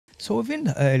So within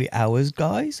the early hours,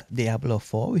 guys, Diablo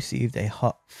 4 received a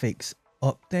hotfix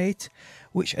update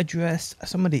which addressed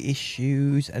some of the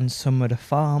issues and some of the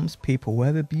farms people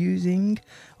were abusing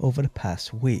over the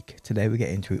past week. Today we get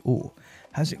into it all.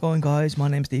 How's it going, guys? My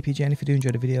name's DPJ, and if you do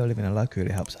enjoy the video, leaving a like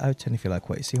really helps out, and if you like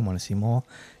what you see and want to see more,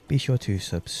 be sure to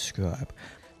subscribe.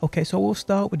 Okay, so we'll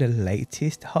start with the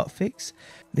latest hotfix.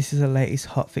 This is the latest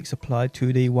hotfix applied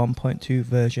to the 1.2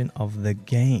 version of the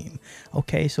game.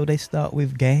 Okay, so they start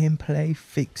with gameplay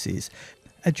fixes.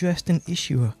 Addressed an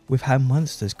issue with how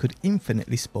monsters could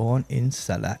infinitely spawn in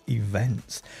seller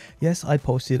events. Yes, I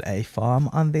posted a farm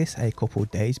on this a couple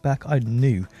days back. I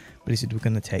knew Blizzard were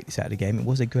going to take this out of the game. It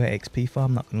was a great XP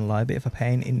farm, not going to lie, a bit of a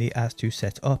pain in the ass to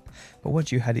set up. But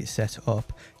once you had it set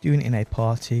up, doing it in a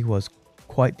party was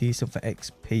quite decent for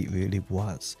XP, it really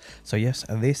was. So yes,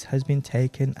 this has been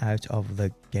taken out of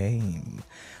the game.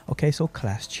 Okay, so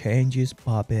class changes.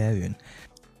 Barbarian.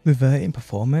 Reverting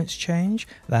performance change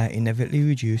that inevitably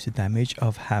reduced the damage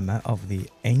of Hammer of the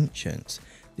Ancients.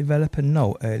 Developer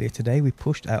note: earlier today we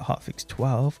pushed out hotfix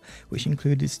 12, which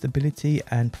included stability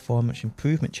and performance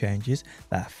improvement changes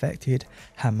that affected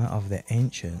Hammer of the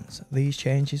Ancients. These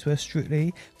changes were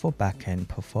strictly for back-end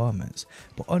performance,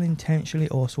 but unintentionally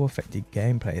also affected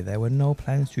gameplay. There were no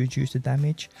plans to reduce the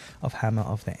damage of Hammer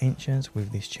of the Ancients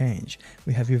with this change.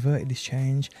 We have reverted this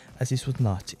change as this was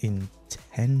not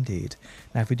intended.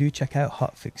 Now if we do check out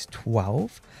hotfix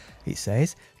 12, it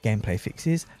says gameplay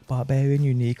fixes. Barbarian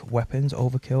unique weapons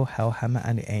Overkill, Hellhammer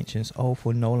and the Ancients Oath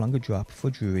will no longer drop for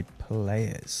Druid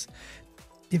players.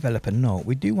 Developer note: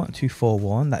 we do want to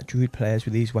forewarn that Druid players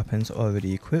with these weapons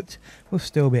already equipped will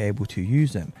still be able to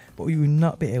use them, but you will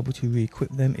not be able to re-equip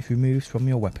them if removed from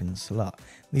your weapon slot.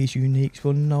 These uniques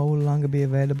will no longer be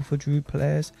available for Druid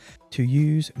players to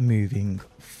use moving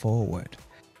forward.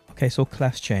 Okay, so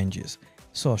class changes.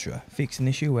 Sorcerer. Fix an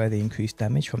issue where the increased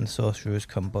damage from the Sorcerer's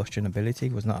combustion ability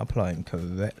was not applying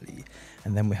correctly.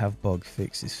 And then we have bug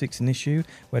fixes. Fix an issue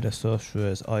where the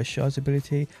Sorcerer's Ice Shards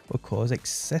ability will cause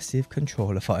excessive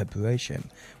controller vibration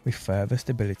with further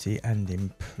stability and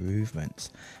improvements.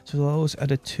 So those are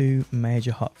the two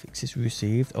major hotfixes we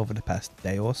received over the past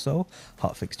day or so.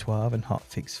 Hotfix 12 and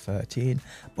hotfix 13,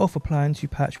 both applying to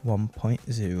patch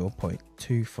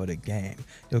 1.0.2 for the game,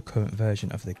 your current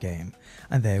version of the game.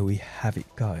 And there we have it,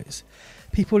 guys.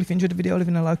 People, if you enjoyed the video,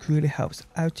 leaving a like really helps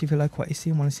out. If you like what you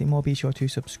see and want to see more, be sure to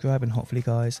subscribe, and hopefully,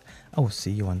 guys, I will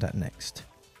see you on that next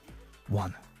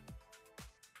one.